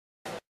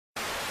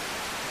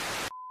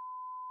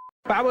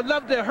but I would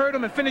love to hurt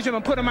him and finish him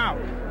and put him out.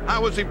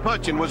 How was he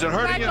punching? Was it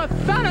hurting you? Like a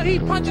thunder. He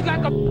punches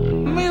like a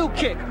mule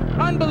kick.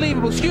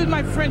 Unbelievable. Excuse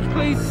my French,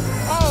 please.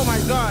 Oh, my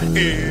God.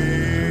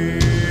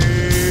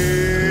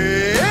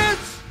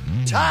 It's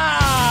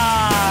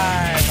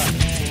time!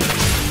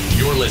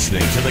 You're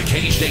listening to the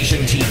Cage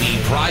Nation TV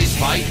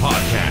Prizefight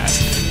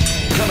Podcast.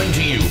 Coming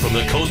to you from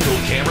the Coastal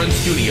Cameron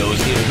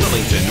Studios in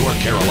Wilmington, North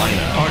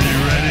Carolina. Are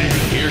you ready?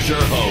 Here's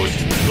your host,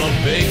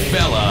 the big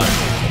fella,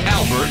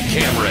 Albert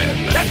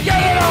Cameron. Let's get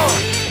it on!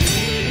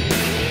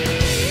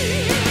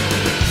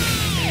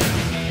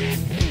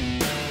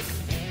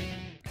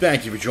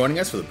 Thank you for joining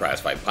us for the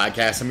Prizefight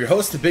Podcast. I'm your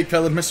host, the big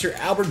fella, Mr.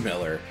 Albert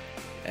Miller.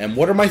 And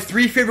what are my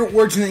three favorite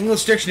words in the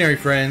English dictionary,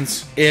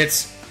 friends?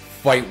 It's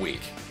Fight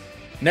Week.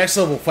 Next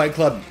Level Fight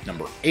Club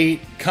number 8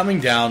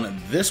 coming down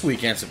this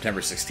weekend,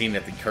 September 16th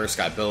at the Kerr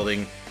Scott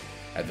Building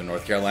at the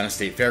North Carolina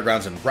State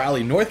Fairgrounds in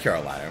Raleigh, North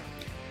Carolina.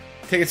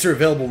 Tickets are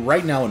available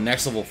right now at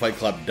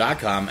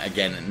nextlevelfightclub.com.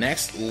 Again,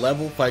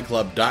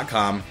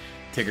 nextlevelfightclub.com.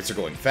 Tickets are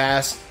going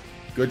fast.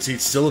 Good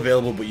seats still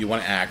available, but you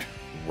want to act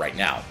right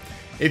now.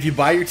 If you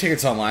buy your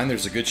tickets online,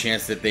 there's a good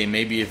chance that they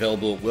may be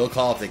available at will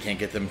call if they can't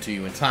get them to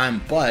you in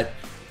time, but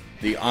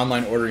the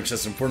online ordering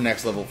system for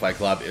Next Level Fight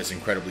Club is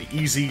incredibly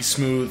easy,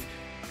 smooth.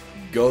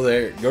 Go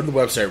there, go to the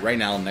website right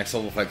now,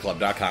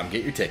 nextlevelfightclub.com,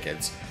 get your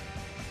tickets.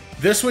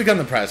 This week on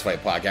the Prizefight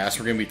Podcast,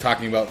 we're going to be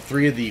talking about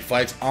 3 of the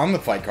fights on the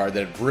fight card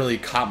that have really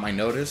caught my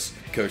notice.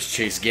 Coach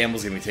Chase Gamble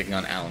is going to be taking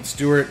on Alan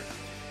Stewart.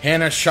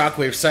 Hannah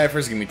Shockwave Cypher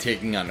is going to be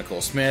taking on Nicole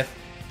Smith.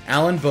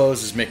 Alan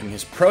Bowes is making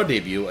his pro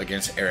debut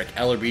against Eric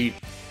Ellerby.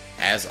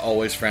 As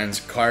always, friends,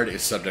 card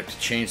is subject to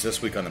change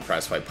this week on the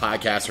Prizefight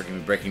Podcast. We're going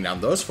to be breaking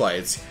down those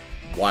fights,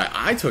 why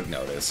I took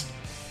notice,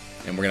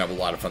 and we're going to have a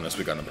lot of fun this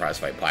week on the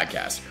Prizefight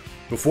Podcast.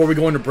 Before we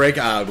go into break,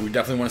 we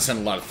definitely want to send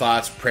a lot of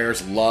thoughts,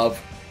 prayers, love,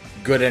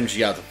 good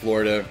energy out to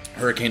Florida.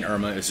 Hurricane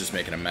Irma is just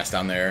making a mess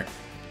down there.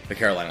 The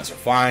Carolinas are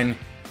fine,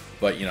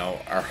 but, you know,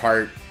 our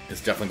heart is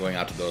definitely going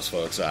out to those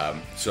folks.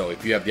 So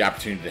if you have the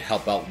opportunity to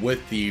help out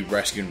with the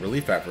rescue and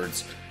relief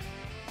efforts,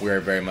 we are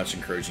very much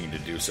encouraging you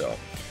to do so.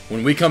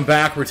 When we come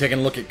back, we're taking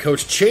a look at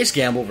Coach Chase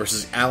Gamble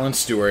versus Alan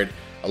Stewart,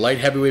 a light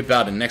heavyweight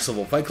bout in Next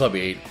Level Fight Club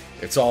 8.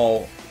 It's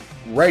all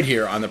right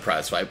here on the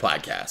Prizefight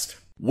Podcast.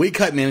 Weight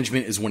cut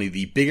management is one of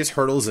the biggest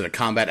hurdles that a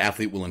combat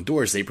athlete will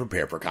endure as they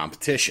prepare for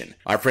competition.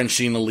 Our friend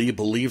Sheena Lee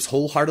believes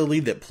wholeheartedly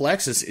that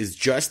Plexus is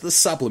just the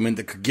supplement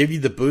that could give you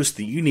the boost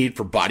that you need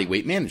for body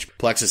weight management.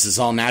 Plexus is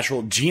all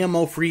natural,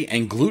 GMO-free,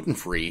 and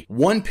gluten-free.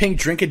 One pink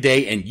drink a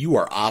day and you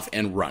are off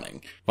and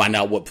running. Find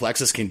out what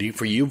Plexus can do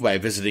for you by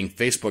visiting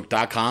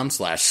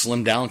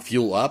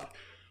facebook.com/slimdownfuelup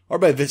or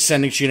by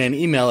sending Sheena an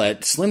email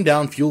at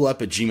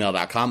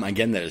slimdownfuelup@gmail.com.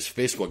 Again, that is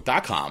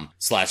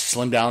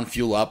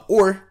facebook.com/slimdownfuelup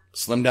or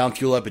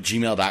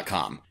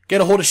slimdownfuelup@gmail.com. Get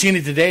a hold of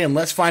Sheena today and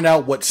let's find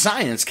out what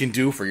science can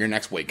do for your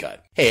next weight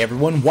cut. Hey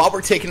everyone, while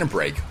we're taking a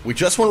break, we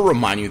just want to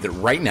remind you that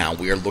right now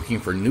we are looking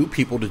for new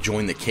people to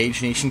join the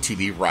Cage Nation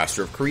TV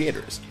roster of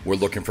creators. We're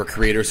looking for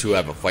creators who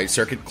have a fight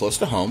circuit close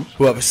to home,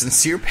 who have a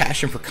sincere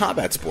passion for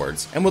combat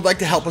sports, and would like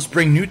to help us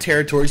bring new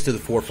territories to the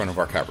forefront of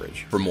our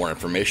coverage. For more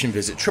information,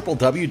 visit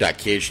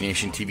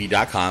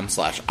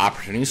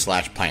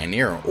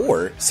www.cagenationtv.com/opportunity/pioneer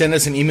or send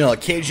us an email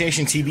at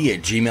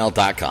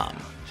cagenationtv@gmail.com.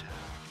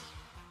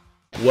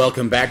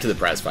 Welcome back to the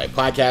Prizefight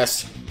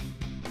Podcast.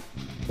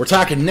 We're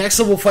talking Next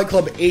Level Fight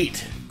Club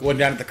 8, going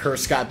down at the Kerr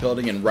Scott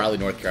Building in Raleigh,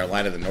 North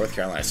Carolina, the North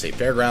Carolina State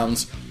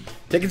Fairgrounds.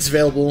 Tickets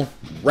available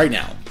right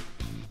now.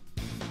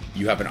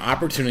 You have an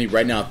opportunity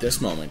right now at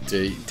this moment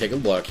to take a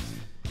look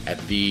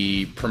at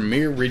the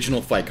premier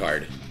regional fight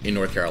card in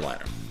North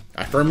Carolina.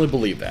 I firmly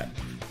believe that.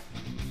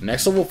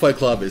 Next Level Fight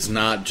Club is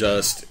not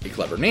just a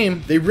clever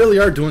name, they really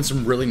are doing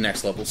some really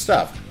next level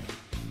stuff.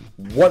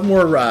 What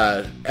more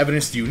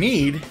evidence do you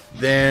need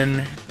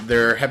than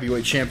their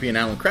heavyweight champion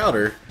Alan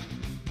Crowder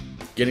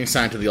getting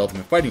signed to the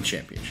Ultimate Fighting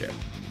Championship?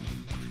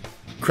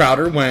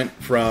 Crowder went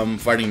from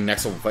fighting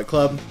Next Level Fight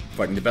Club,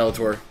 fighting the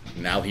Bellator,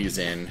 now he's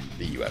in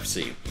the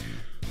UFC.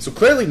 So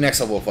clearly Next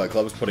Level Fight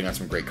Club is putting on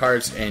some great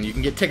cards, and you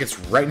can get tickets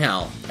right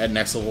now at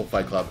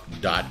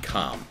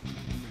nextlevelfightclub.com.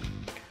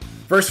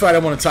 First fight I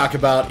want to talk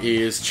about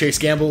is Chase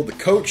Gamble, the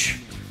coach,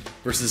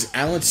 versus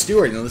Alan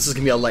Stewart. Now this is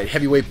going to be a light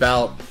heavyweight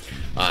bout.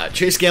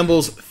 Chase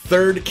Gamble's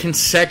third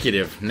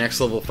consecutive Next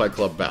Level Fight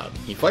Club bout.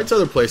 He fights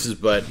other places,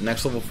 but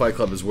Next Level Fight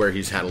Club is where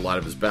he's had a lot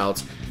of his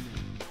bouts.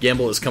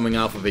 Gamble is coming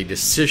off of a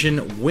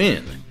decision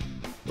win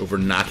over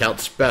knockout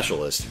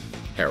specialist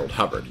Harold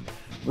Hubbard.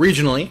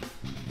 Regionally,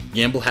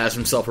 Gamble has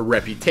himself a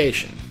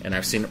reputation, and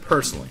I've seen it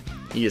personally.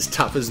 He is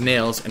tough as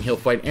nails, and he'll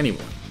fight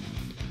anyone.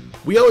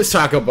 We always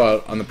talk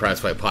about, on the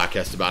Prizefight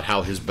Podcast, about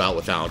how his bout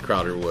with Alan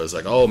Crowder was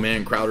like, oh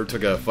man, Crowder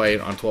took a fight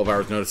on 12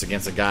 hours notice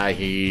against a guy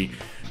he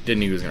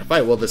didn't know he was going to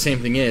fight. Well, the same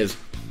thing is,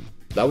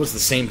 that was the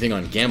same thing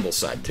on Gamble's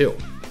side, too.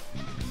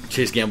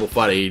 Chase Gamble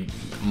fought a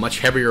much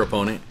heavier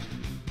opponent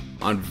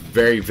on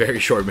very, very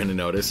short minute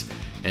notice.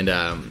 And,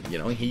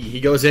 he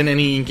goes in and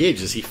he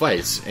engages, he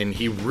fights. And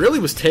he really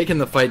was taking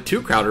the fight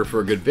to Crowder for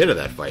a good bit of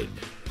that fight,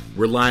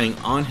 relying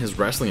on his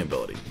wrestling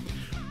ability.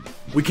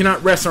 We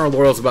cannot rest on our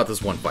laurels about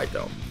this one fight,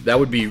 though. That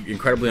would be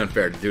incredibly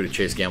unfair to do to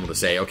Chase Gamble to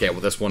say, okay, well,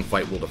 this one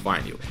fight will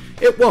define you.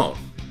 It won't.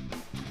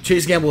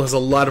 Chase Gamble has a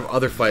lot of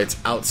other fights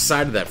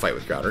outside of that fight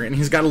with Crowder, and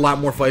he's got a lot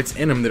more fights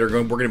in him that we're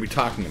going to be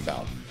talking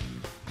about.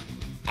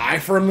 I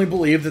firmly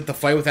believe that the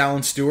fight with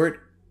Alan Stewart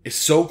is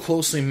so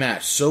closely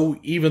matched, so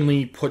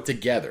evenly put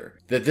together,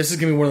 that this is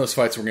going to be one of those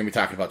fights we're going to be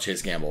talking about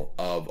Chase Gamble,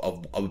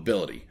 of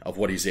ability, of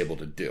what he's able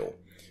to do.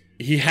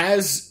 He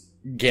has,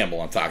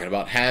 Gamble I'm talking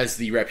about, has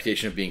the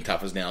reputation of being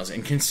tough as nails,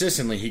 and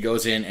consistently he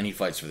goes in and he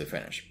fights for the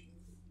finish.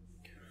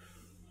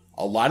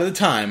 A lot of the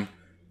time,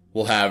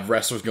 we'll have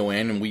wrestlers go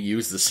in and we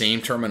use the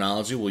same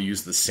terminology, we'll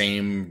use the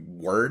same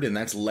word, and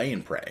that's lay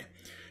and pray.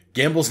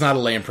 Gamble's not a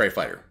lay and pray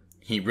fighter.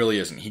 He really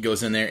isn't. He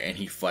goes in there and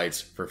he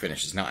fights for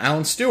finishes. Now,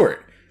 Alan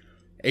Stewart,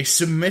 a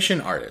submission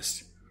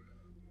artist.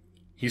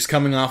 He's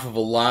coming off of a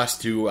loss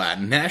to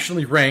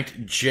nationally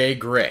ranked Jay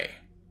Gray,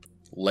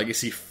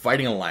 Legacy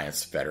Fighting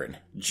Alliance veteran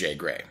Jay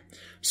Gray.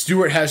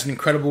 Stewart has an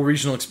incredible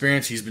regional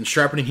experience. He's been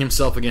sharpening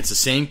himself against the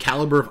same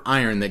caliber of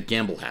iron that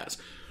Gamble has.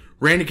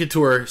 Randy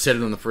Couture said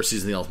it on the first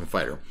season of The Ultimate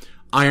Fighter.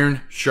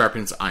 Iron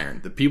sharpens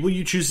iron. The people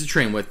you choose to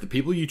train with, the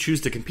people you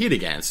choose to compete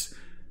against,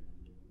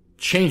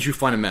 change you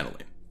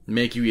fundamentally.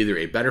 Make you either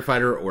a better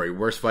fighter or a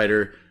worse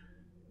fighter.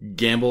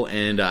 Gamble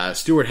and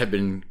Stewart have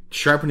been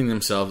sharpening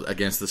themselves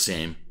against the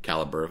same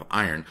caliber of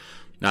iron.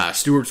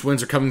 Stewart's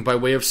wins are coming by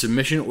way of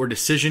submission or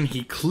decision.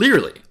 He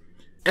clearly,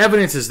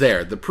 evidence is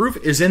there. The proof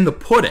is in the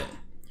pudding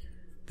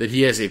that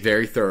he has a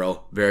very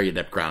thorough, very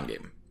adept ground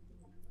game.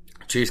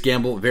 Chase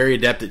Gamble, very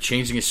adept at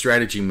changing his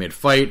strategy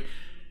mid-fight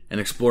and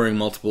exploring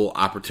multiple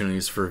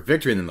opportunities for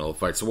victory in the middle of the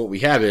fight. So what we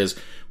have is,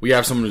 we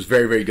have someone who's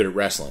very, very good at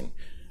wrestling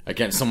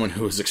against someone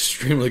who is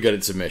extremely good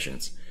at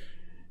submissions.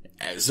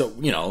 So,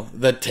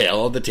 the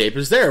tail of the tape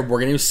is there. We're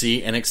going to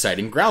see an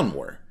exciting ground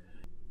war.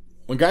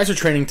 When guys are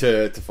training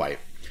to fight,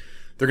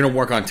 they're going to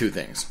work on two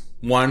things.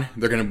 One,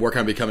 they're going to work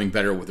on becoming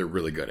better at what they're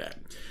really good at.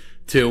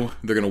 Two,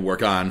 they're going to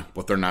work on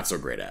what they're not so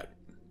great at.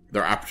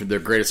 Their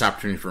greatest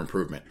opportunity for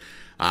improvement.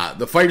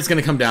 The fight is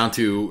going to come down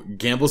to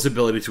Gamble's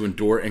ability to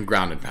endure and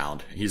ground and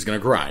pound. He's going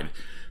to grind.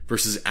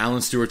 Versus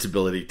Alan Stewart's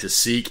ability to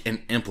seek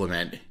and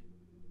implement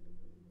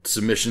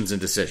submissions and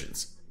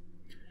decisions.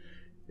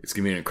 It's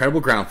going to be an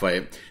incredible ground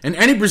fight. And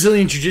any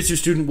Brazilian Jiu-Jitsu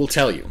student will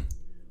tell you,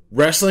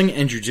 wrestling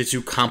and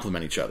Jiu-Jitsu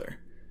complement each other.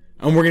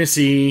 And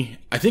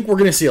I think we're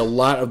going to see a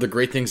lot of the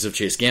great things of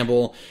Chase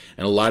Gamble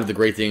and a lot of the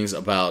great things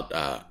about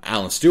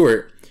Alan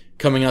Stewart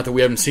coming out that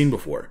we haven't seen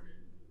before.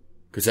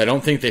 Because I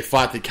don't think they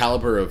fought the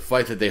caliber of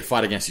fight that they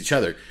fought against each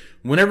other.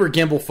 Whenever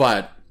Gamble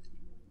fought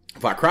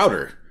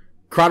Crowder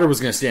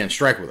was going to stand and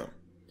strike with him.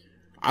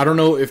 I don't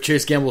know if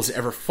Chase Gamble has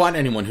ever fought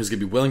anyone who's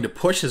going to be willing to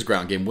push his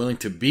ground game, willing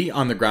to be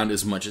on the ground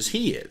as much as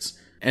he is.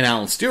 And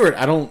Alan Stewart,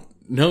 I don't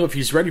know if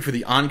he's ready for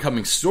the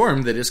oncoming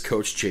storm that is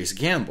Coach Chase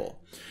Gamble.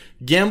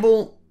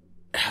 Gamble,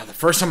 the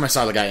first time I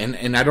saw the guy,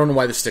 and I don't know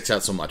why this sticks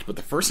out so much, but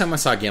the first time I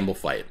saw Gamble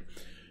fight,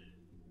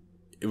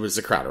 it was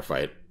the Crowder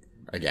fight.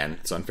 Again,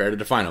 it's unfair to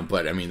define him,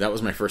 but that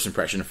was my first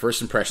impression.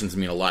 First impressions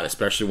mean a lot,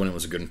 especially when it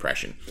was a good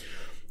impression.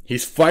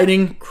 He's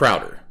fighting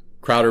Crowder.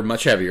 Crowder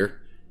much heavier.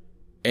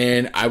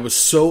 And I was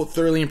so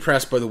thoroughly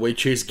impressed by the way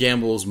Chase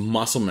Gamble's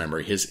muscle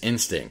memory, his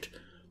instinct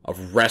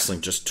of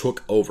wrestling just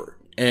took over.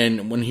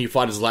 And when he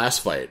fought his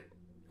last fight,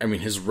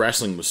 his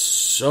wrestling was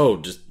so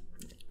just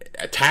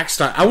attack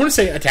style. I want to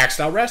say attack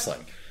style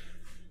wrestling.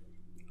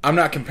 I'm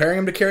not comparing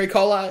him to Kerry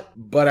Collot,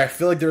 but I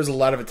feel like there's a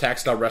lot of attack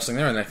style wrestling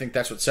there, and I think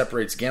that's what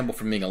separates Gamble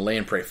from being a lay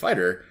and pray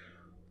fighter,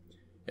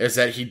 is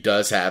that he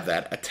does have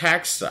that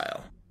attack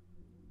style.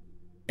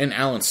 And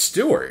Alan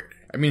Stewart,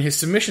 his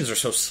submissions are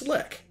so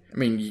slick.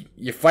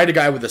 You fight a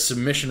guy with a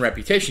submission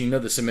reputation, you know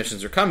the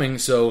submissions are coming,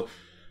 so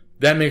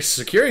that makes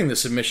securing the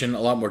submission a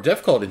lot more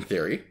difficult in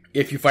theory.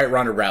 If you fight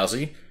Ronda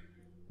Rousey,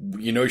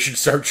 you should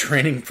start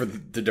training to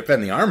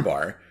defend the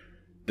armbar.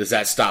 Does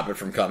that stop it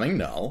from coming?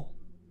 No.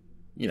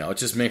 It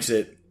just makes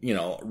it,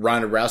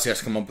 Ronda Rousey has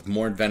to come up with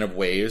more inventive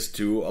ways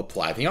to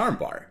apply the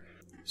armbar.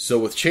 So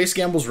with Chase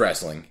Gamble's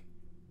wrestling,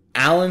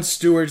 Alan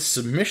Stewart's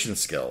submission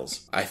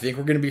skills, I think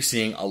we're going to be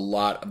seeing a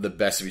lot of the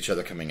best of each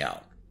other coming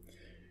out.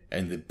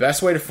 And the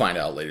best way to find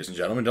out, ladies and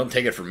gentlemen, don't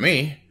take it from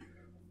me.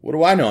 What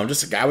do I know? I'm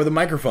just a guy with a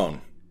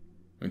microphone.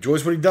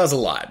 Enjoys what he does a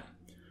lot.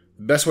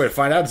 The best way to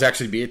find out is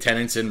actually to be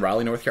attendance in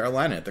Raleigh, North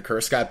Carolina at the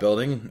Kerr Scott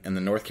Building in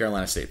the North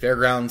Carolina State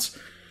Fairgrounds.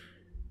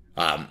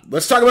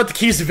 Let's talk about the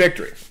keys to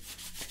victory.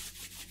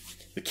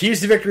 The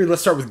keys to victory,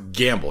 let's start with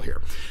Gamble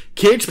here.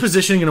 Cage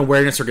positioning and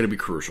awareness are going to be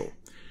crucial.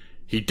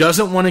 He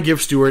doesn't want to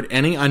give Stewart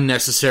any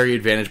unnecessary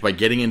advantage by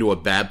getting into a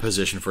bad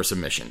position for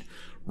submission.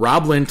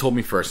 Rob Lynn told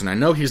me first, and I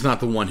know he's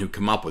not the one who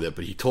come up with it,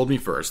 but he told me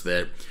first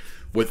that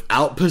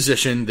without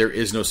position, there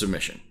is no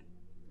submission.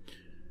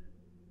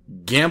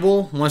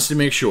 Gamble wants to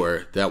make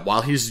sure that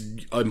while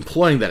he's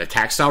employing that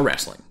attack-style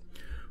wrestling,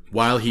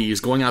 while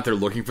he's going out there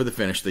looking for the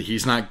finish, that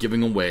he's not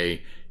giving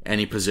away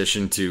any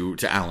position to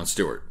Alan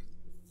Stewart.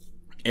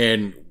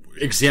 And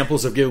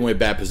examples of giving away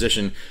bad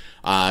position,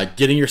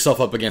 getting yourself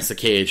up against the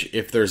cage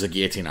if there's a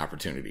guillotine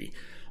opportunity.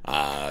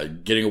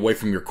 getting away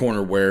from your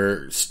corner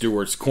where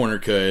Stewart's corner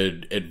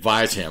could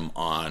advise him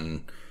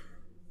on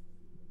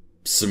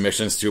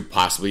submissions to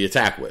possibly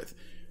attack with.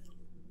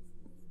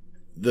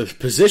 The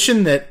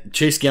position that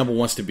Chase Gamble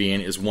wants to be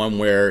in is one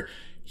where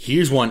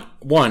he's one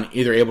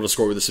either able to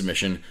score with a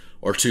submission,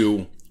 or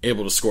two,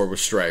 able to score with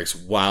strikes,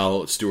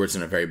 while Stewart's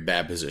in a very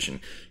bad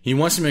position. He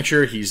wants to make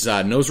sure he's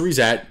knows where he's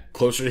at,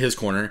 closer to his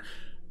corner,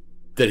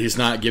 that he's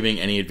not giving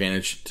any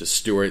advantage to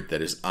Stewart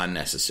that is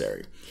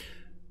unnecessary.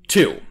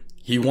 Two,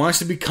 he wants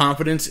to be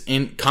confident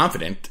in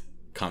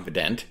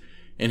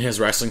his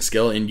wrestling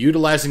skill and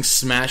utilizing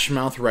smash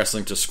mouth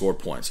wrestling to score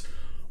points.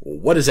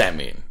 What does that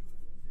mean?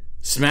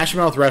 Smash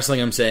mouth wrestling,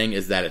 I'm saying,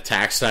 is that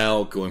attack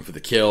style, going for the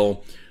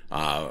kill.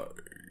 I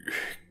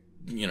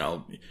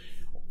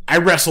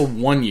wrestled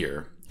 1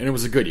 year, and it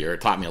was a good year.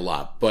 It taught me a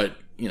lot. But,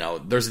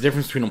 there's a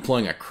difference between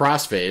employing a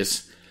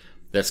crossface,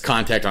 that's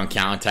contact on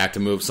contact to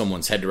move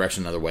someone's head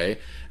direction another way.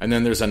 And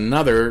then there's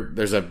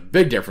a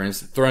big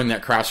difference throwing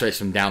that crossface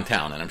from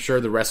downtown. And I'm sure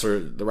the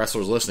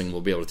wrestlers listening will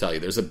be able to tell you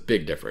there's a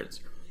big difference.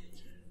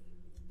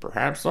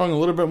 Perhaps throwing a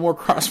little bit more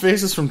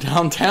crossfaces from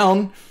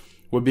downtown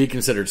would be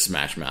considered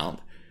smash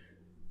mouth.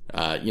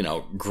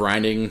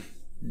 Grinding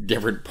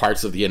different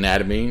parts of the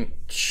anatomy,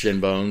 shin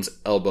bones,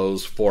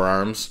 elbows,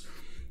 forearms,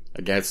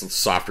 against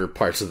softer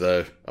parts of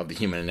the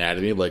human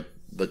anatomy, like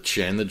the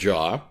chin, the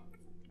jaw.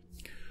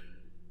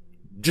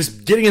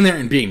 Just getting in there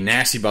and being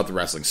nasty about the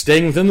wrestling.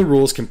 Staying within the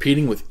rules,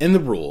 competing within the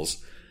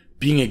rules,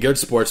 being a good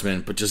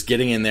sportsman, but just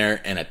getting in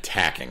there and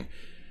attacking.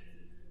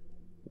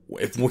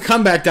 If we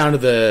come back down to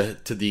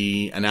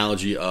the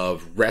analogy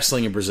of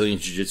wrestling and Brazilian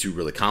Jiu-Jitsu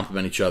really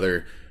complement each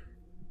other,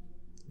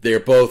 they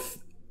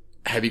both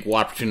have equal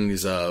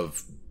opportunities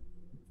of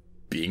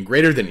being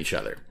greater than each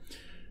other.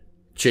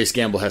 Chase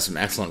Gamble has some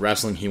excellent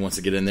wrestling. He wants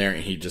to get in there,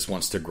 and he just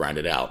wants to grind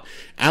it out.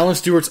 Alan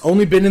Stewart's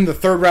only been in the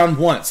third round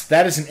once.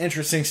 That is an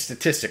interesting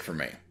statistic for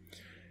me.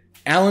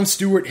 Alan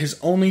Stewart has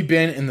only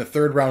been in the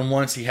third round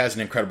once. He has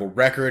an incredible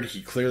record.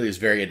 He clearly is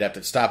very adept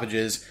at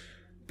stoppages,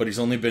 but he's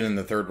only been in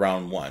the third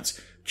round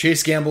once.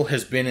 Chase Gamble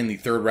has been in the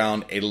third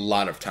round a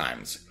lot of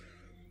times.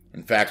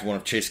 In fact, one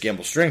of Chase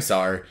Gamble's strengths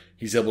are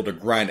he's able to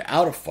grind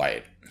out a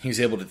fight. He's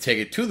able to take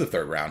it to the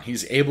third round.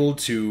 He's able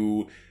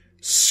to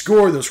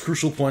score those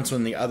crucial points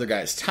when the other guy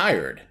is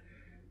tired.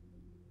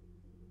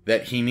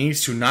 That he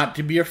needs to not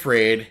to be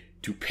afraid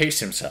to pace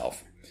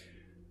himself,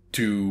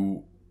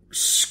 to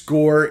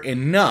score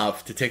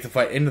enough to take the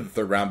fight into the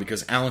third round,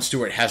 because Alan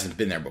Stewart hasn't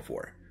been there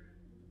before.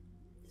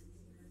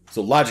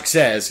 So logic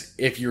says,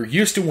 if you're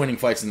used to winning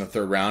fights in the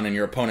third round and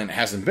your opponent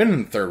hasn't been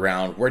in the third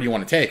round, where do you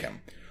want to take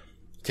him?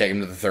 Take him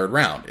to the third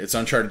round. It's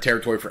uncharted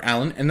territory for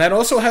Alan, and that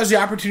also has the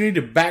opportunity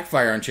to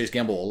backfire on Chase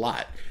Gamble a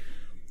lot.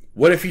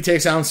 What if he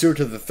takes Alan Stewart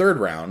to the third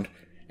round,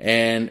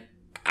 and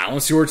Alan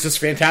Stewart's just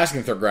fantastic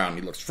in the third round?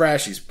 He looks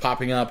fresh, he's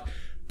popping up,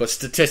 but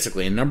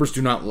statistically, and numbers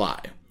do not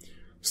lie,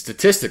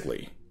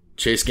 statistically,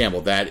 Chase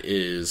Gamble, that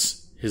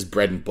is his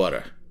bread and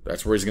butter.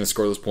 That's where he's going to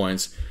score those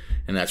points,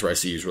 and that's where I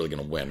see he's really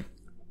going to win.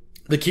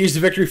 The keys to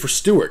victory for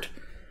Stewart.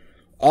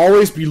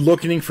 Always be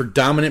looking for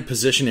dominant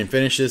position and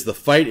finishes. The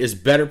fight is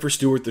better for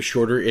Stewart the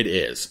shorter it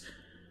is.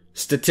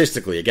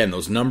 Statistically, again,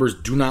 those numbers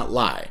do not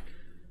lie.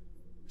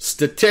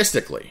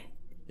 Statistically,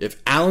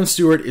 if Alan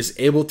Stewart is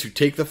able to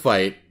take the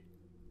fight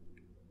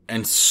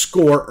and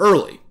score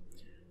early,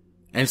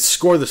 and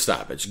score the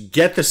stoppage,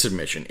 get the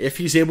submission, if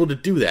he's able to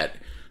do that,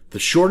 the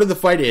shorter the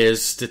fight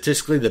is,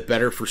 statistically, the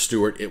better for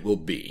Stewart it will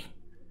be.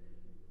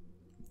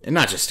 And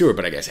not just Stewart,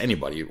 but I guess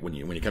anybody when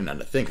you come down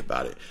to think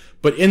about it.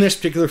 But in this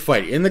particular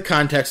fight, in the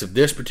context of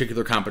this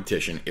particular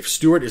competition, if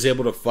Stewart is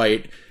able to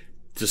fight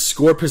to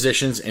score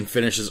positions and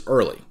finishes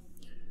early,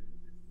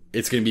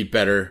 it's going to be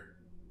better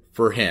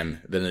for him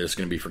than it is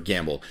going to be for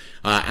Gamble.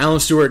 Alan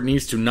Stewart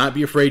needs to not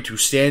be afraid to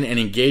stand and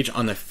engage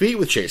on the feet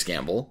with Chase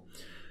Gamble.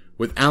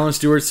 With Alan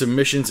Stewart's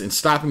submissions and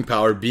stopping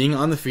power, being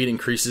on the feet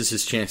increases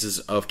his chances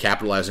of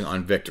capitalizing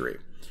on victory.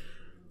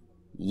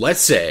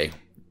 Let's say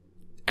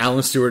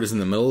Alan Stewart is in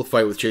the middle of the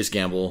fight with Chase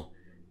Gamble,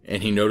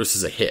 and he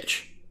notices a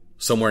hitch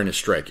somewhere in his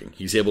striking.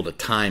 He's able to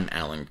time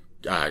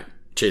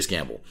Chase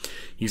Gamble.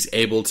 He's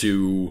able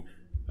to,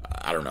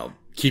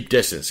 keep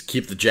distance,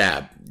 keep the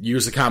jab,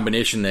 use a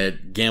combination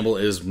that Gamble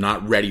is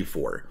not ready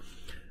for.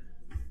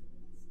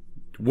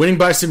 Winning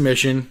by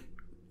submission,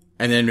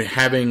 and then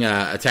having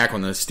attack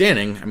on the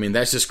standing,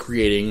 that's just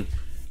creating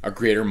a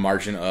greater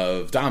margin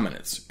of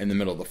dominance in the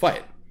middle of the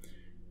fight.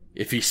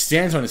 If he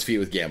stands on his feet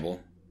with Gamble,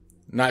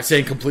 not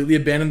saying completely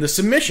abandon the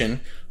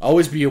submission,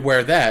 always be aware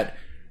of that,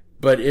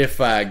 but if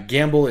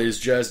Gamble is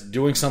just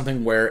doing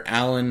something where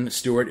Alan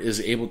Stewart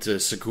is able to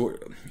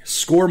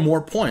score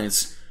more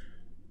points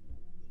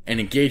and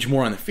engage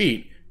more on the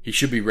feet, he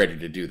should be ready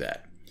to do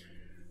that.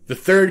 The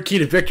third key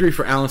to victory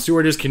for Alan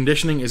Stewart is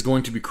conditioning is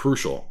going to be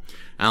crucial.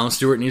 Alan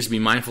Stewart needs to be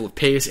mindful of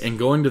pace and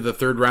going to the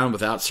third round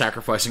without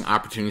sacrificing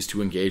opportunities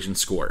to engage and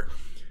score.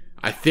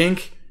 I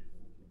think,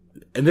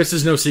 and this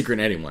is no secret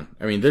to anyone,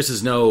 this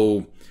is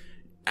no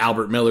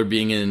Albert Miller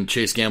being in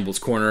Chase Gamble's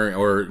corner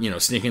or,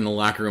 sneaking in the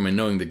locker room and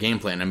knowing the game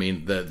plan.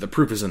 The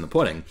proof is in the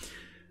pudding.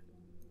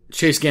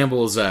 Chase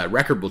Gamble's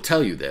record will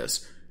tell you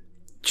this.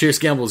 Chase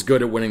Gamble is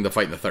good at winning the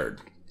fight in the third.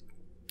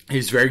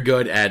 He's very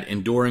good at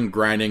enduring,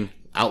 grinding,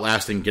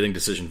 outlasting, getting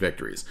decision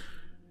victories.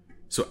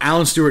 So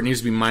Alan Stewart needs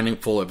to be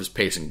mindful of his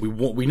pacing.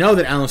 We know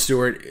that Alan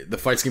Stewart, the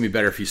fight's going to be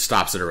better if he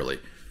stops it early.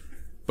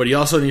 But he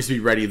also needs to be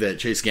ready that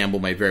Chase Gamble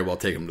might very well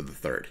take him to the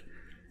third.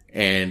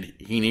 And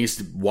he needs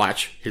to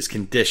watch his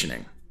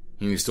conditioning.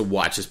 He needs to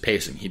watch his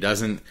pacing. He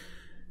doesn't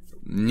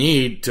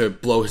need to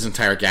blow his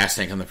entire gas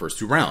tank on the first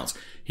 2 rounds.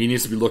 He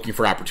needs to be looking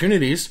for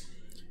opportunities.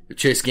 If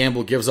Chase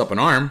Gamble gives up an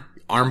arm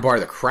bar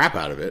the crap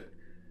out of it.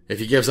 If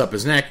he gives up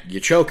his neck, you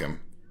choke him.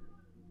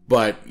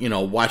 But,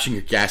 watching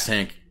your gas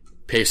tank,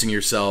 pacing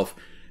yourself,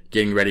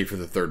 getting ready for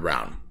the third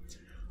round.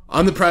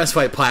 On the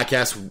Prizefight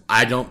podcast,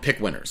 I don't pick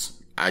winners.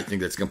 I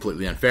think that's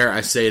completely unfair.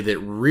 I say that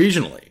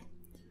regionally,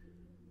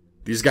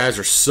 these guys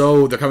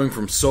they're coming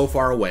from so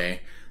far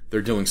away,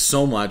 they're doing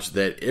so much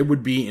that it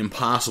would be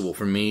impossible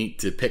for me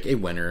to pick a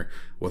winner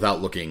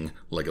without looking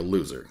like a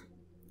loser.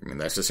 I mean,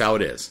 that's just how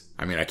it is.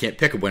 I mean, I can't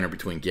pick a winner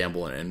between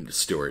Gamble and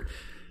Stewart.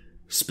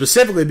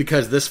 Specifically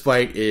because this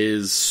fight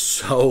is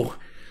so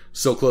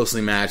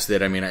closely matched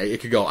that,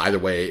 it could go either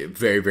way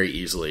very, very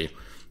easily.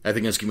 I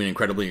think it's going to be an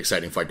incredibly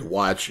exciting fight to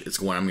watch. It's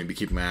one I'm going to be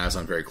keeping my eyes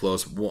on very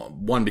close.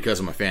 One,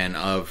 because I'm a fan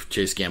of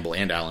Chase Gamble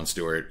and Alan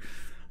Stewart.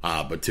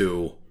 But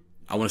 2,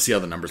 I want to see how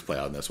the numbers play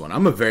out in this one.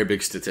 I'm a very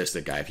big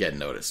statistic guy, if you hadn't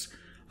noticed.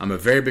 I'm a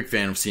very big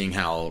fan of seeing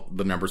how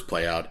the numbers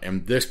play out.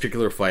 And this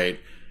particular fight,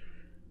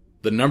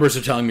 the numbers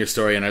are telling me a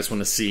story, and I just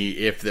want to see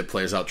if that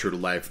plays out true to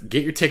life.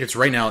 Get your tickets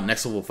right now at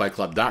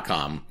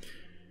nextlevelfightclub.com.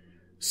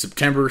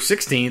 September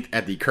 16th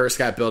at the Curtis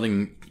Scott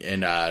Building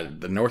in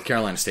the North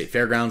Carolina State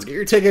Fairgrounds. Get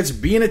your tickets.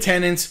 Be in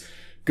attendance.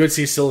 Good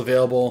seats still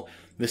available.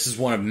 This is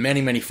one of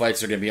many, many fights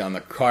that are going to be on the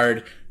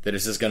card that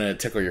is just going to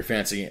tickle your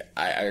fancy.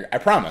 I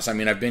promise.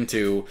 I've been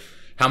to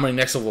how many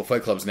Next Level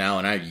Fight Clubs now,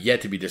 and I've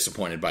yet to be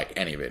disappointed by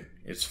any of it.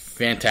 It's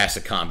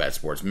fantastic combat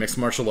sports. Mixed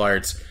martial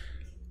arts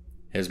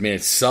has made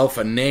itself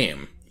a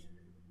name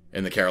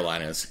in the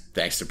Carolinas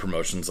thanks to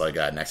promotions like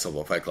Next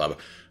Level Fight Club.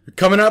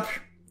 Coming up,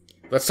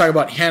 let's talk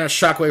about Hannah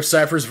Shockwave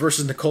Cyphers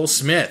versus Nicole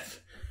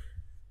Smith.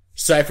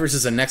 Cyphers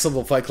is a Next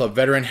Level Fight Club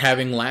veteran,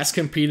 having last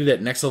competed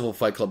at Next Level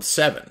Fight Club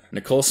 7.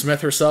 Nicole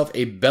Smith herself,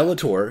 a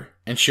Bellator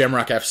and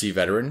Shamrock FC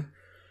veteran.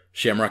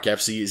 Shamrock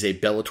FC is a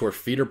Bellator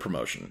feeder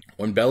promotion.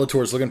 When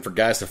Bellator is looking for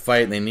guys to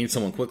fight and they need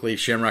someone quickly,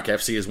 Shamrock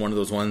FC is one of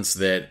those ones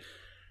that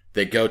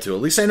they go to.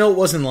 At least I know it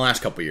was in the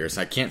last couple of years.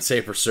 I can't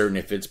say for certain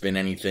if it's been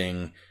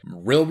anything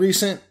real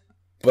recent,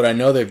 but I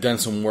know they've done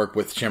some work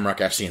with Shamrock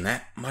FC, and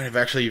that might have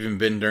actually even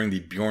been during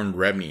the Bjorn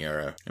Rebney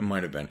era. It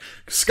might have been.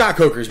 Scott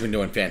Coker's been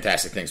doing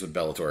fantastic things with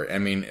Bellator.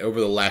 Over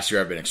the last year,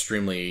 I've been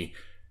extremely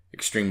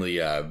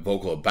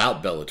vocal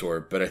about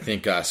Bellator, but I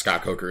think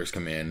Scott Coker has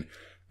come in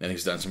and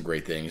he's done some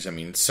great things.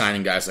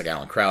 Signing guys like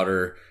Alan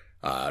Crowder,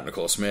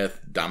 Nicole Smith,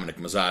 Dominic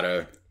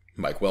Mazzata,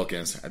 Mike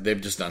Wilkins,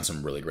 they've just done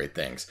some really great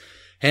things.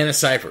 Hannah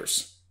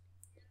Cyphers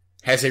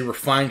has a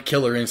refined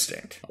killer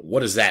instinct.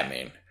 What does that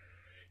mean?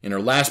 In her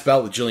last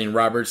bout with Jillian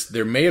Roberts,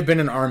 there may have been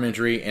an arm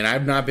injury, and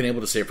I've not been able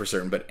to say for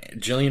certain, but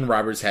Jillian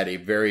Roberts had a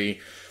very,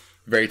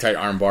 very tight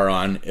arm bar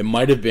on. It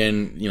might have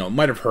been, it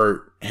might have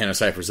hurt Hannah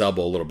Cyphers'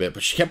 elbow a little bit,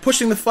 but she kept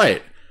pushing the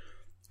fight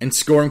and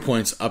scoring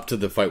points up to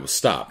the fight was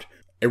stopped.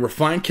 A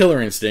refined killer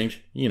instinct,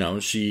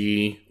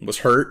 she was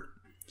hurt.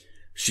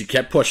 She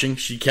kept pushing.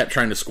 She kept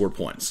trying to score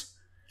points.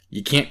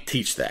 You can't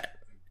teach that.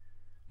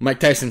 Mike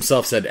Tyson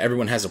himself said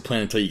everyone has a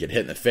plan until you get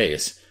hit in the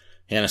face.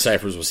 Hannah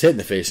Cyphers was hit in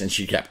the face, and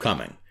she kept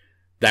coming.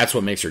 That's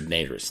what makes her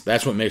dangerous.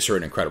 That's what makes her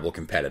an incredible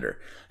competitor.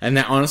 And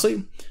that,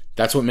 honestly,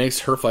 that's what makes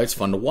her fights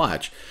fun to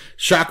watch.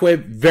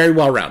 Shockwave, very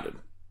well-rounded.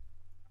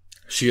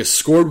 She has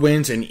scored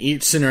wins in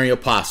each scenario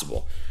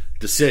possible.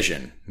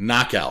 Decision,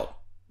 knockout,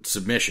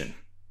 submission.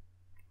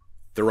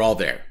 They're all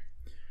there.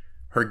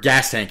 Her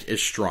gas tank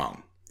is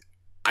strong.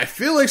 I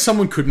feel like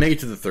someone could make it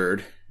to the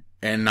third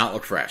and not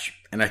look fresh.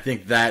 And I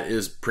think that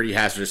is pretty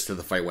hazardous to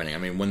the fight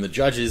winning. When the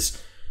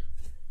judges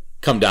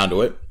come down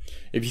to it,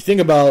 if you think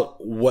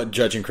about what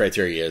judging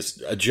criteria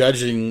is,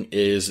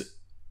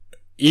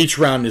 each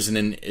round is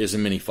a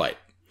mini fight.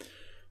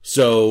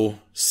 So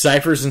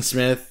Cyphers and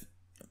Smith,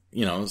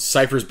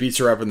 Cyphers beats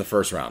her up in the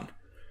first round.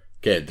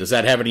 Okay, does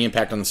that have any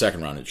impact on the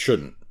second round? It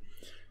shouldn't.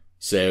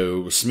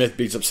 So Smith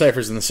beats up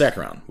Cyphers in the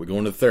second round. We go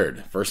into the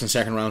third. First and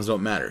second rounds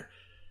don't matter.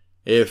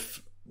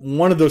 If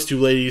one of those two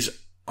ladies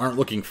aren't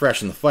looking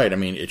fresh in the fight,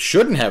 it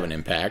shouldn't have an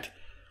impact,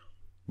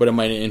 but it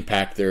might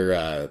impact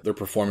their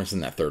performance in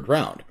that third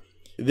round.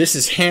 This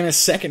is Hannah's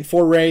second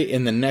foray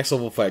in the Next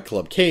Level Fight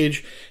Club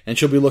cage, and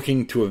she'll be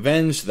looking to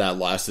avenge that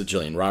loss to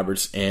Jillian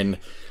Roberts. And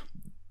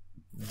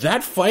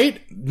that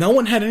fight, no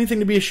one had anything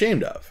to be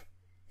ashamed of.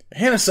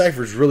 Hannah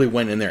Cyphers really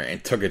went in there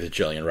and took it to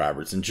Jillian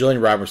Roberts, and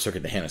Jillian Roberts took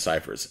it to Hannah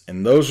Cyphers.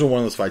 And those are one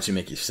of those fights you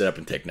make you sit up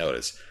and take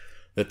notice.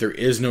 That there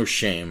is no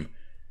shame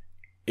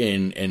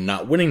in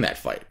not winning that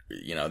fight.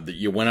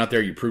 You went out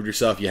there, you proved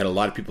yourself, you had a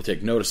lot of people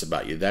take notice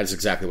about you. That is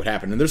exactly what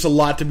happened. And there's a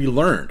lot to be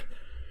learned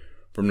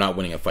from not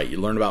winning a fight. You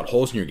learn about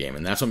holes in your game,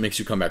 and that's what makes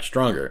you come back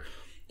stronger.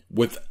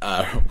 With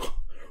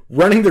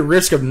running the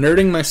risk of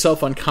nerding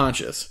myself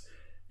unconscious,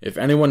 If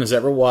anyone has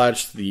ever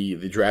watched the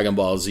Dragon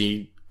Ball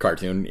Z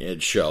cartoon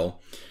show,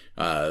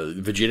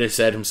 Vegeta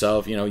said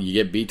himself, you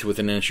get beat to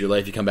within an inch of your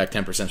life, you come back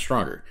 10%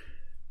 stronger.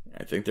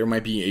 I think there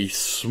might be a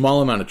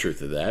small amount of truth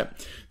to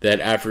that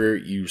after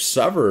you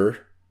suffer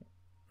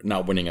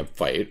not winning a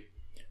fight,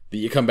 that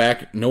you come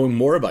back knowing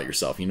more about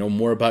yourself. You know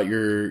more about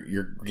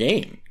your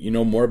game. You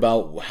know more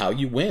about how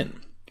you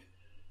win.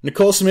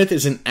 Nicole Smith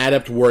is an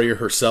adept warrior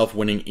herself,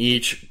 winning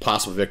each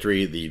possible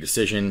victory, the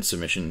decision,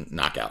 submission,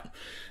 knockout.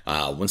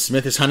 When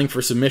Smith is hunting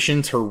for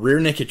submissions, her rear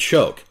naked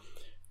choke,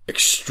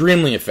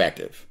 extremely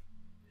effective.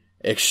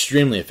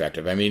 Extremely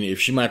effective. I mean, if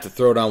she might have to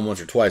throw it on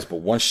once or twice,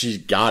 but once she's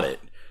got it,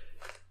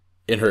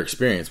 in her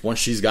experience, once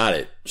she's got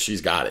it,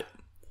 she's got it.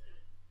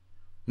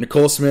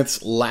 Nicole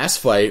Smith's last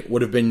fight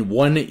would have been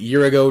 1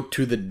 year ago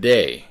to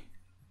the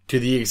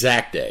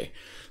exact day.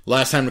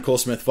 Last time Nicole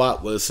Smith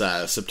fought was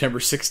September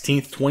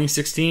 16th,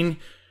 2016.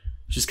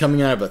 She's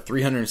coming out of a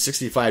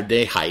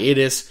 365-day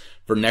hiatus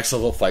for Next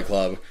Level Fight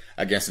Club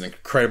against an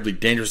incredibly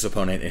dangerous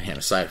opponent in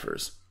Hannah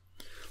Cifers.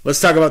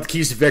 Let's talk about the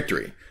keys to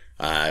victory.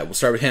 We'll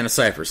start with Hannah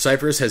Cifers.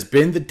 Cifers has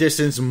been the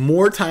distance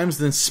more times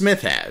than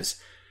Smith has,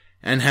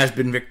 and has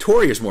been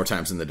victorious more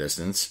times in the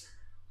distance,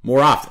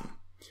 more often.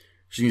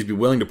 She needs to be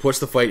willing to push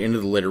the fight into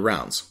the later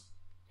rounds.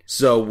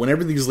 So,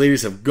 whenever these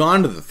ladies have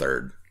gone to the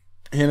third,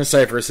 Hannah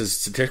Cifers has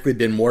statistically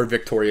been more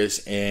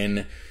victorious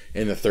in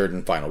the third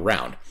and final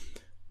round.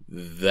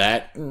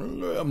 That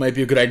might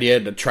be a good idea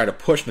to try to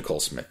push Nicole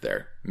Smith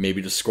there,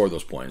 maybe to score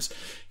those points.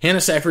 Hannah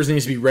Cifers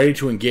needs to be ready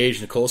to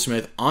engage Nicole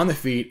Smith on the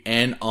feet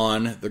and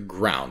on the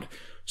ground,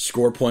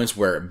 score points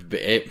where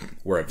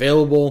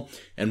available,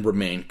 and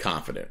remain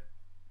confident.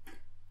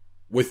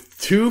 With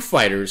two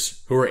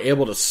fighters who are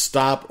able to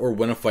stop or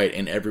win a fight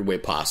in every way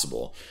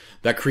possible,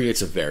 that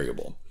creates a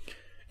variable.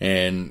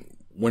 And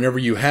whenever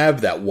you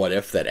have that what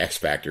if, that X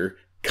factor,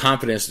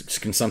 confidence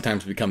can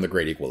sometimes become the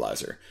great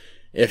equalizer.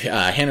 If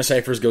Hannah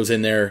Cifers goes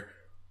in there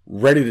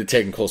ready to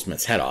take Nicole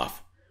Smith's head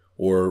off,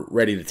 or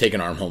ready to take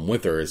an arm home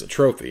with her as a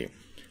trophy,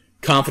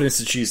 confidence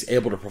that she's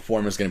able to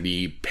perform is going to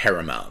be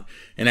paramount.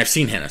 And I've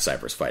seen Hannah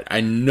Cifers fight. I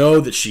know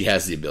that she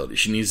has the ability.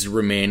 She needs to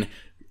remain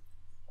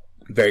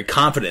very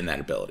confident in that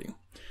ability.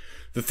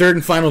 The third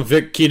and final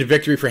key to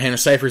victory for Hannah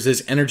Cifers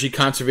is energy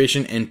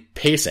conservation and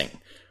pacing.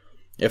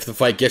 If the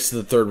fight gets to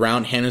the third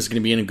round, Hannah's going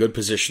to be in a good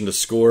position to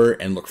score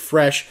and look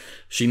fresh.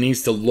 She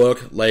needs to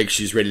look like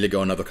she's ready to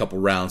go another couple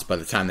rounds by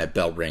the time that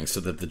bell rings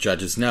so that the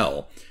judges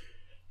know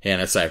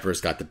Hannah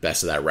Cifers got the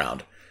best of that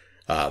round.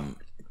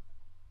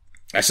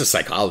 That's just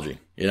psychology,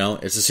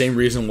 It's the same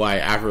reason why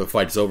after the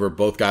fight's over,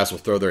 both guys will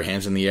throw their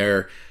hands in the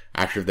air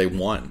after they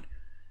won.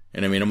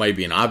 And I mean, it might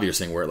be an obvious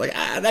thing where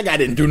that guy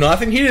didn't do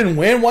nothing. He didn't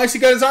win. Why has he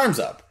got his arms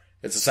up?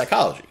 It's a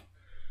psychology.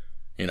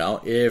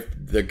 If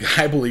the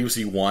guy believes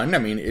he won, I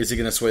mean, is he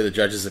going to sway the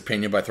judge's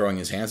opinion by throwing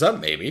his hands up?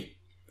 Maybe.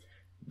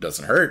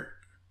 Doesn't hurt.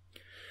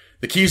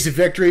 The keys to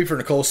victory for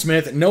Nicole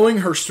Smith, knowing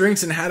her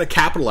strengths and how to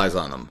capitalize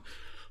on them.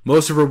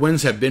 Most of her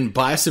wins have been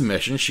by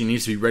submission. She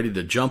needs to be ready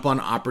to jump on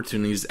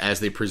opportunities as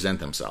they present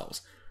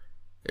themselves.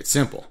 It's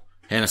simple.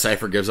 Hannah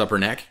Cifers gives up her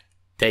neck.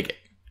 Take it.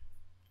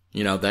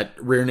 That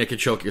rear naked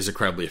choke is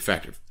incredibly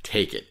effective.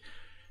 Take it.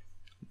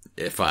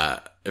 If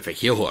a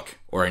heel hook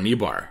or a knee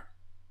bar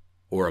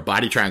or a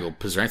body triangle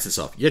presents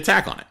itself, you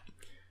attack on it.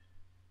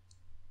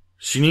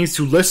 She needs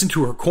to listen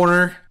to her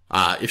corner.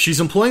 If she's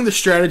employing the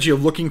strategy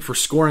of looking for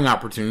scoring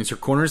opportunities, her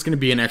corner is going to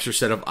be an extra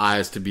set of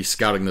eyes to be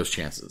scouting those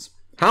chances.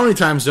 How many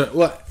times...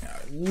 let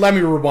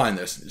me rewind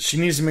this. She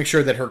needs to make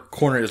sure that her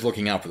corner is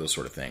looking out for those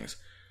sort of things.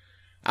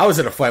 I was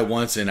at a fight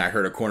once and I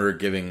heard a corner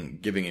giving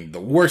the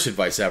worst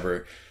advice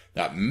ever.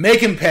 Make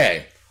him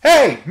pay.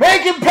 Hey,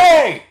 make him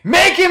pay!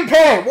 Make him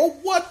pay! Well,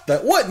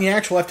 what in the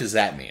actual F does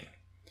that mean?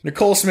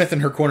 Nicole Smith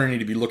and her corner need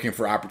to be looking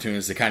for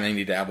opportunities. They kind of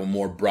need to have a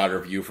more broader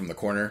view from the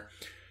corner.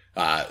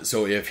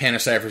 So if Hannah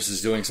Cifers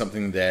is doing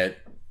something that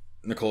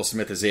Nicole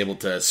Smith is able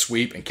to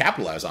sweep and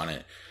capitalize on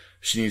it,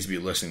 she needs to be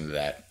listening to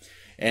that.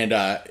 And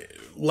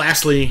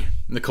lastly,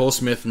 Nicole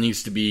Smith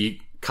needs to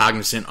be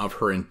cognizant of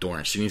her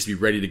endurance. She needs to be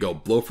ready to go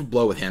blow for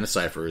blow with Hannah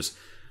Cifers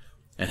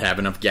and have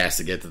enough gas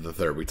to get to the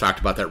third. We talked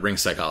about that ring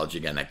psychology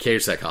again, that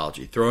cage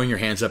psychology, throwing your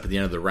hands up at the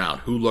end of the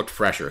round. Who looked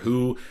fresher?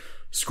 Who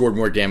scored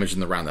more damage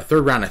in the round? The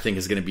third round, I think,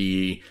 is going to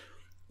be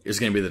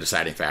the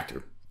deciding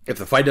factor. If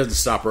the fight doesn't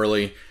stop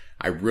early,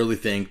 I really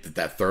think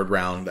that third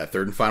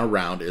and final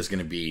round, is going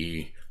to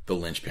be the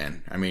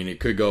linchpin. I mean,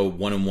 it could go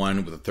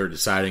 1-1 with a third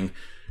deciding.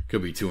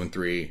 Could be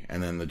 2-3,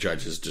 and then the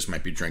judges just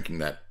might be drinking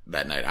that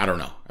night. I don't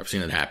know. I've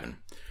seen it happen.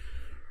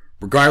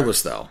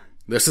 Regardless, though,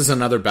 this is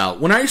another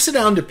bout. When I sit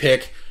down to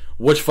pick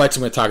which fights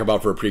I'm going to talk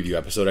about for a preview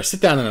episode, I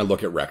sit down and I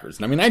look at records.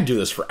 And I mean, I do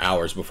this for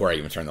hours before I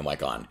even turn the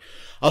mic on.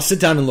 I'll sit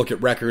down and look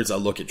at records. I'll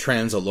look at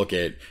trends. I'll look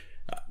at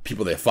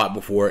people that have fought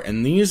before.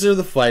 And these are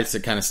the fights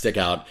that kind of stick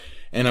out.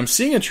 And I'm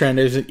seeing a trend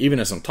even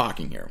as I'm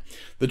talking here.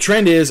 The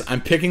trend is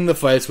I'm picking the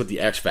fights with the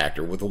X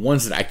factor, with the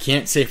ones that I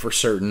can't say for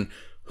certain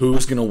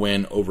who's going to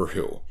win over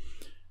who.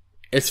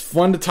 It's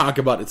fun to talk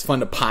about. It's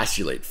fun to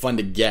postulate, fun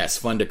to guess,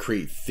 fun to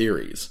create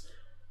theories.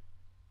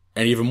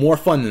 And even more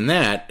fun than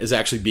that is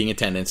actually being in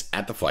attendance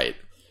at the fight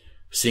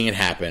seeing it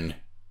happen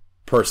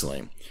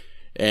personally.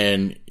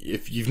 And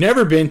if you've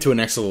never been to a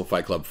Next Level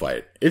Fight Club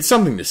fight, it's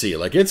something to see.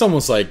 Like, it's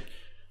almost like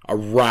a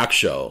rock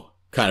show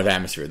kind of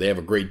atmosphere. They have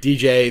a great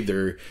DJ.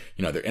 They're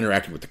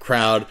interacting with the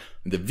crowd.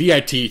 The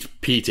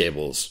VIP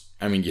tables,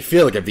 I mean, you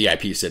feel like a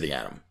VIP sitting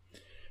at them.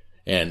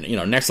 And,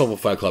 Next Level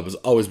Fight Club has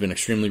always been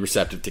extremely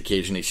receptive to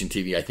Cage Nation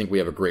TV. I think we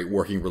have a great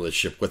working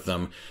relationship with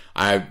them.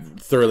 I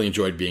thoroughly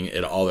enjoyed being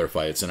at all their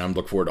fights, and I'm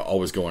looking forward to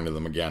always going to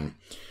them again.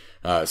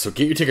 So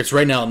get your tickets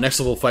right now at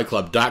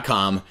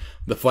nextlevelfightclub.com.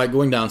 The fight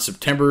going down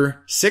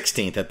September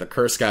 16th at the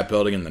Kerr Scott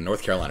Building in the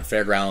North Carolina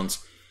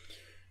Fairgrounds.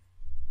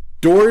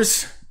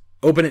 Doors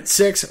open at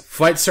 6.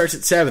 Fight starts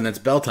at 7. That's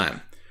bell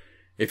time.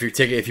 If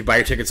you buy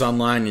your tickets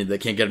online and they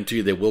can't get them to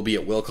you, they will be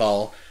at will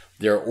call.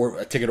 Their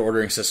ticket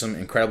ordering system,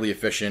 incredibly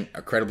efficient,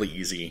 incredibly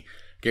easy.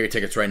 Get your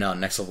tickets right now at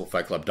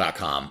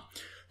nextlevelfightclub.com.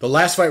 The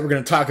last fight we're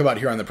going to talk about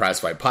here on the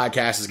Prizefight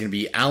podcast is going to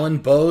be Alan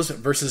Bowes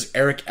versus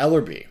Eric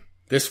Ellerby.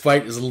 This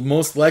fight is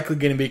most likely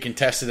going to be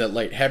contested at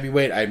light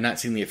heavyweight. I have not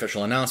seen the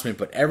official announcement,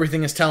 but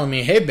everything is telling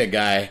me, hey, big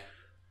guy,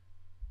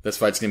 this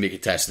fight's going to be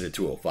contested at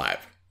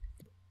 205.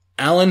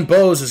 Alan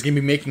Bowes is going to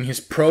be making his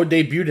pro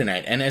debut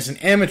tonight, and as an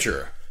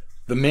amateur,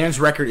 the man's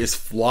record is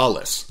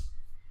flawless.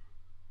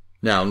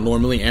 Now,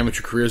 normally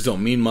amateur careers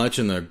don't mean much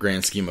in the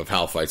grand scheme of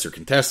how fights are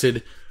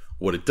contested.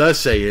 What it does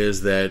say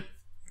is that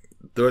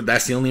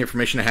that's the only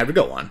information I have to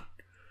go on.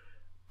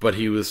 But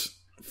he was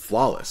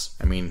flawless.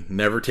 I mean,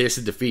 never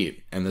tasted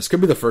defeat. And this could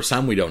be the first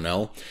time, we don't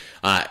know.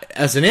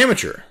 As an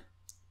amateur,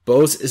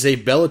 Bowes is a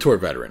Bellator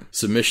veteran.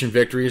 Submission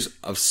victories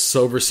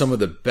over some of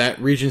the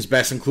region's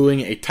best,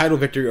 including a title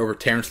victory over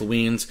Terrence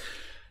Lewins.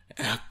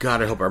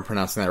 God, I hope I'm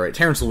pronouncing that right.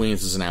 Terrence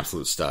Lewins is an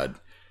absolute stud.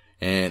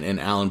 And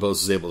Alan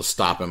Bowes is able to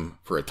stop him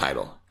for a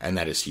title, and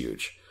that is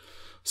huge.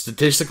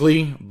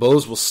 Statistically,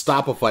 Bowes will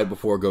stop a fight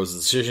before it goes to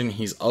decision.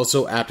 He's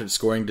also apt at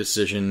scoring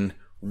decision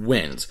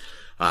wins.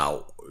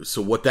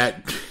 So what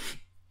that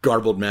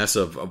garbled mess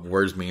of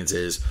words means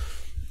is,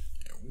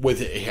 I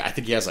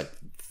think he has like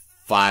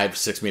 5,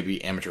 6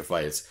 maybe amateur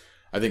fights.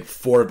 I think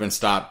 4 have been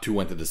stopped, 2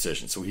 went to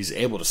decision. So he's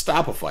able to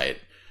stop a fight,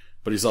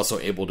 but he's also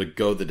able to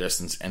go the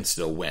distance and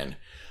still win.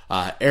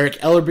 Eric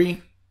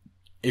Ellerby,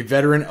 a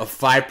veteran of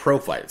 5 pro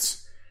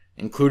fights,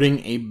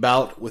 including a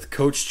bout with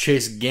Coach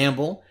Chase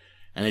Gamble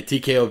and a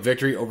TKO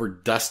victory over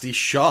Dusty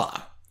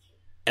Shaw.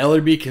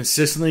 Ellerby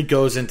consistently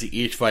goes into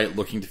each fight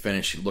looking to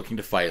finish, looking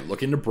to fight,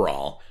 looking to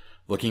brawl,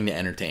 looking to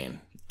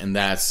entertain. And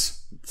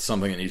that's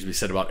something that needs to be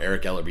said about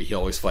Eric Ellerby. He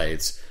always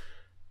fights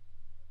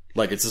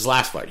like it's his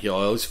last fight. He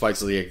always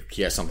fights like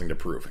he has something to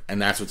prove.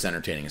 And that's what's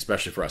entertaining,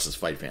 especially for us as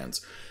fight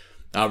fans.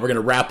 We're going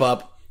to wrap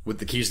up with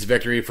the keys to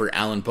victory for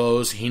Alan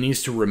Bowes. He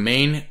needs to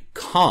remain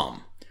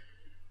calm.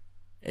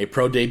 A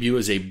pro debut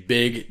is a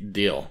big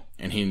deal,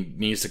 and he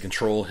needs to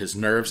control his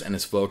nerves and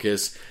his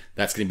focus.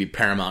 That's going to be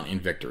paramount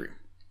in victory.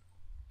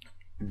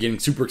 Getting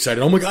super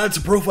excited. Oh my God, it's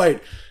a pro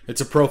fight.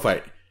 It's a pro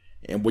fight.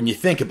 And when you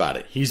think about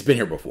it, he's been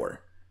here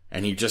before.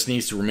 And he just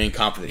needs to remain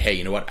confident. Hey,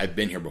 you know what? I've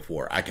been here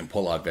before. I can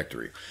pull out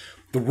victory.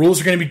 The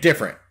rules are going to be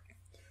different.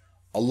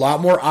 A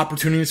lot more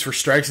opportunities for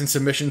strikes and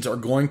submissions are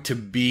going to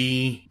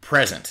be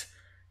present.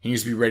 He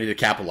needs to be ready to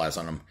capitalize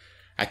on them.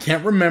 I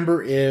can't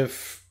remember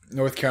if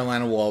North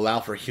Carolina will allow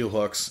for heel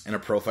hooks in a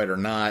pro fight or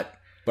not.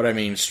 But I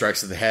mean,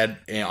 strikes to the head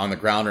on the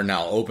ground are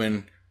now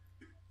open.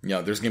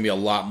 There's going to be a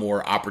lot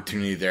more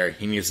opportunity there.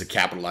 He needs to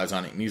capitalize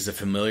on it. He needs to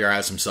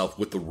familiarize himself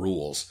with the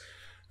rules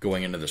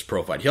going into this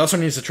pro fight. He also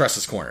needs to trust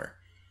his corner.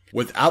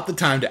 Without the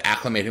time to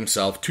acclimate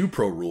himself to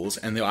pro rules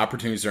and the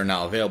opportunities that are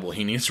now available,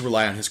 he needs to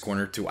rely on his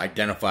corner to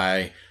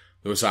identify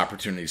those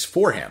opportunities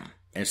for him,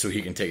 and so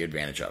he can take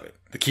advantage of it.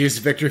 The key is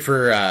to victory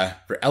for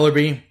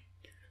Ellerby,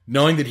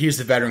 knowing that he's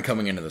the veteran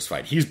coming into this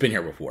fight. He's been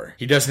here before.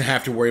 He doesn't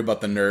have to worry about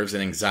the nerves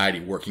and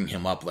anxiety working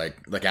him up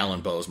like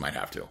Alan Bowes might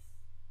have to.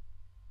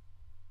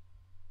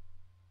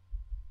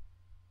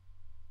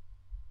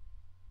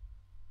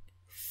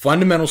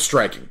 Fundamental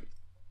striking.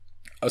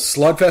 A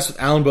slugfest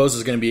with Alan Bowes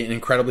is going to be an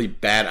incredibly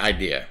bad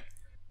idea.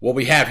 What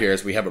we have here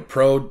is we have a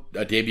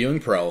debuting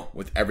pro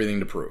with everything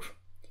to prove.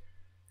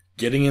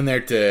 Getting in there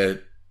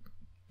to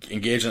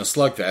engage in a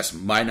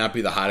slugfest might not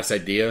be the hottest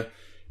idea.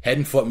 Head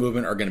and foot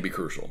movement are going to be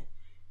crucial.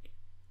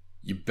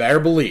 You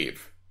better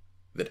believe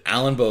that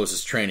Alan Bowes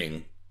is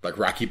training like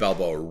Rocky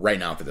Balboa right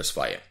now for this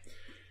fight.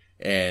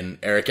 And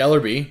Eric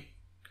Ellerby,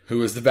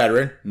 who is the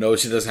veteran,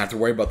 knows he doesn't have to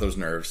worry about those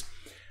nerves.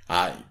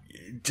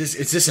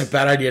 It's just a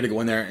bad idea to go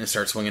in there and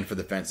start swinging for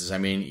the fences. I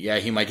mean, yeah,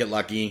 he might get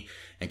lucky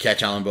and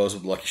catch Alan Bowes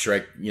with a lucky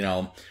strike,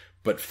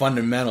 but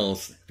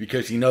fundamentals,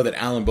 because you know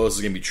that Alan Bowes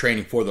is going to be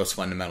training for those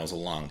fundamentals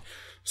along.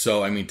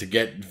 So, I mean, to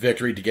get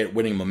victory, to get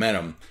winning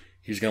momentum,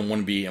 he's going to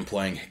want to be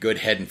employing good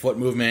head and foot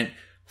movement,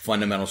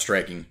 fundamental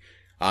striking.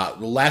 The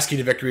last key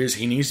to victory is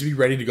he needs to be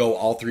ready to go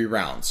all 3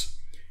 rounds.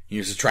 He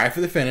needs to try for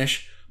the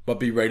finish, but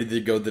be ready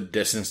to go the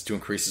distance to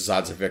increase his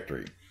odds of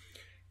victory.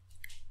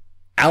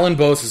 Alan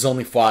Bowes has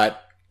only fought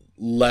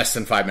less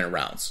than 5-minute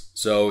rounds,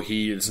 so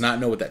he does not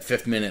know what that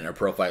 5th minute in a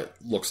pro fight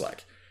looks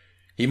like.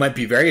 He might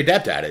be very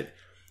adept at it.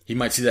 He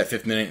might see that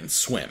 5th minute and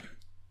swim.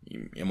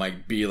 It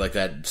might be like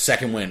that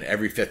second win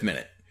every 5th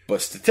minute.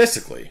 But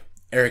statistically,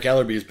 Eric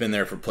Ellerby has been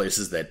there for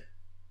places that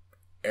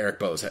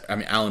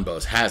Alan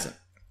Bowes hasn't.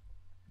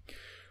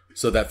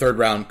 So that 3rd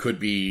round could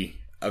be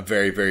a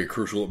very, very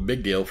crucial,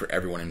 big deal for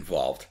everyone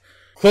involved.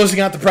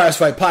 Closing out the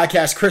Prizefight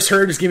podcast, Chris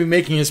Hurd is going to be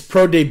making his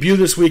pro debut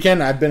this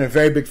weekend. I've been a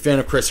very big fan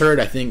of Chris Hurd.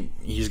 I think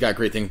he's got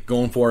great things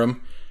going for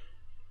him.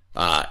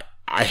 I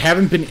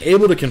haven't been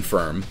able to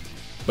confirm,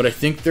 but I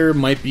think there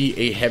might be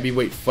a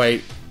heavyweight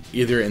fight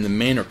either in the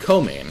main or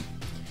co-main.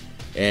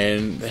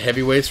 And the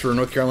heavyweights for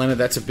North Carolina,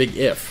 that's a big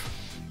if.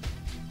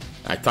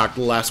 I talked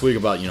last week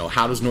about,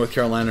 how does North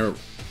Carolina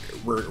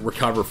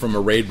recover from a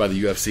raid by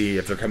the UFC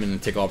if they're coming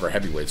to take all of our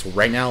heavyweights. Well,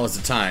 right now is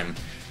the time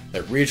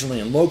that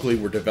regionally and locally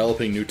we're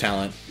developing new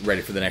talent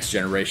ready for the next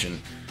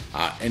generation.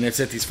 And it's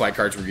at these fight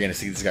cards we're going to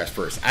see these guys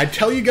first. I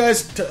tell you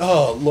guys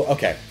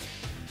okay.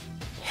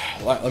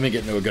 Let me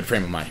get into a good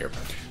frame of mind here.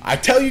 I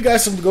tell you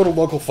guys to go to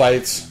local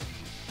fights,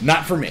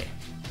 not for me.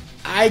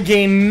 I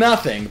gain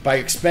nothing by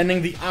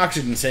expending the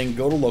oxygen saying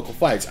go to local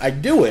fights. I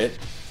do it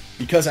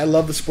because I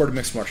love the sport of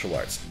mixed martial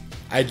arts.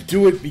 I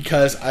do it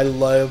because I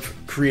love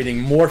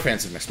creating more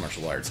fans of mixed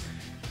martial arts.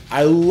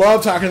 I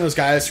love talking to those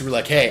guys who are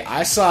like, hey,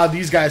 I saw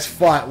these guys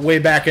fought way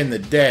back in the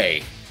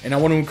day, and I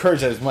want to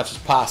encourage that as much as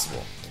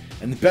possible.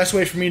 And the best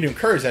way for me to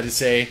encourage that is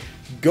say,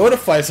 go to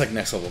fights like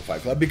Next Level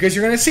Fight Club, because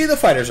you're going to see the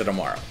fighters of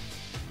tomorrow.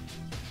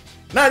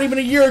 Not even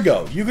a year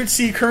ago, you could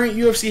see current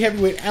UFC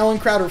heavyweight Alan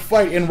Crowder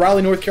fight in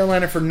Raleigh, North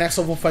Carolina for Next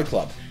Level Fight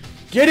Club.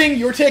 Getting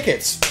your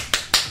tickets,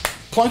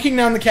 plunking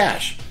down the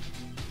cash,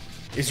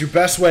 is your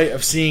best way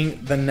of seeing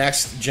the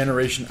next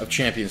generation of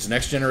champions, the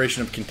next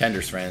generation of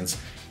contenders, friends.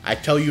 I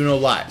tell you no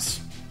lies.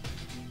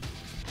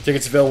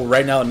 Tickets available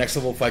right now at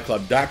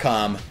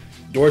nextlevelfightclub.com.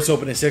 Doors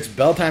open at 6,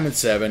 bell time at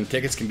 7.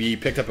 Tickets can be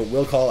picked up at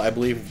will call, I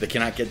believe, if they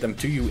cannot get them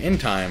to you in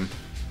time.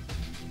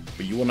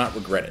 But you will not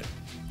regret it.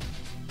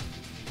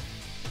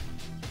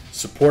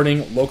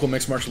 Supporting local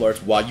mixed martial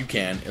arts while you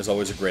can is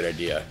always a great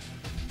idea.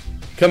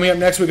 Coming up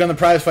next week on the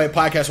Prizefight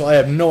podcast, well, I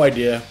have no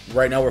idea.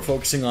 Right now we're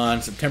focusing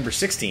on September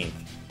 16th,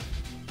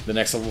 the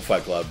Next Level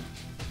Fight Club,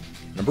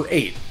 number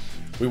 8.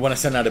 We want to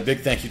send out a big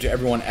thank you to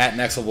everyone at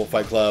Next Level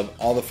Fight Club,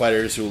 all the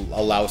fighters who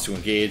allow us to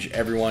engage,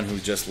 everyone who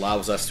just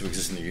allows us to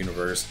exist in the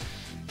universe.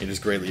 It is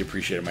greatly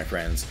appreciated, my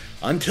friends.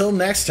 Until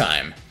next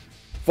time,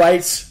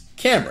 fights,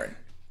 Cameron,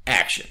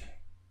 action.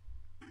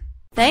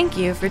 Thank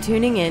you for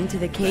tuning in to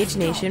the Cage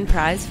Nation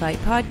Prize Fight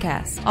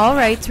Podcast. All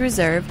rights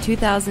reserved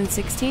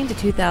 2016 to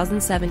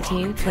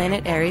 2017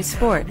 Planet Aries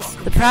Sports.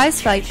 The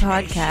Prize Fight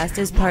Podcast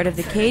is part of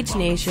the Cage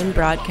Nation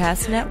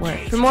Broadcast Network.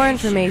 For more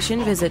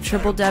information, visit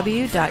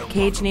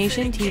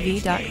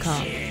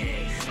www.cagenationtv.com.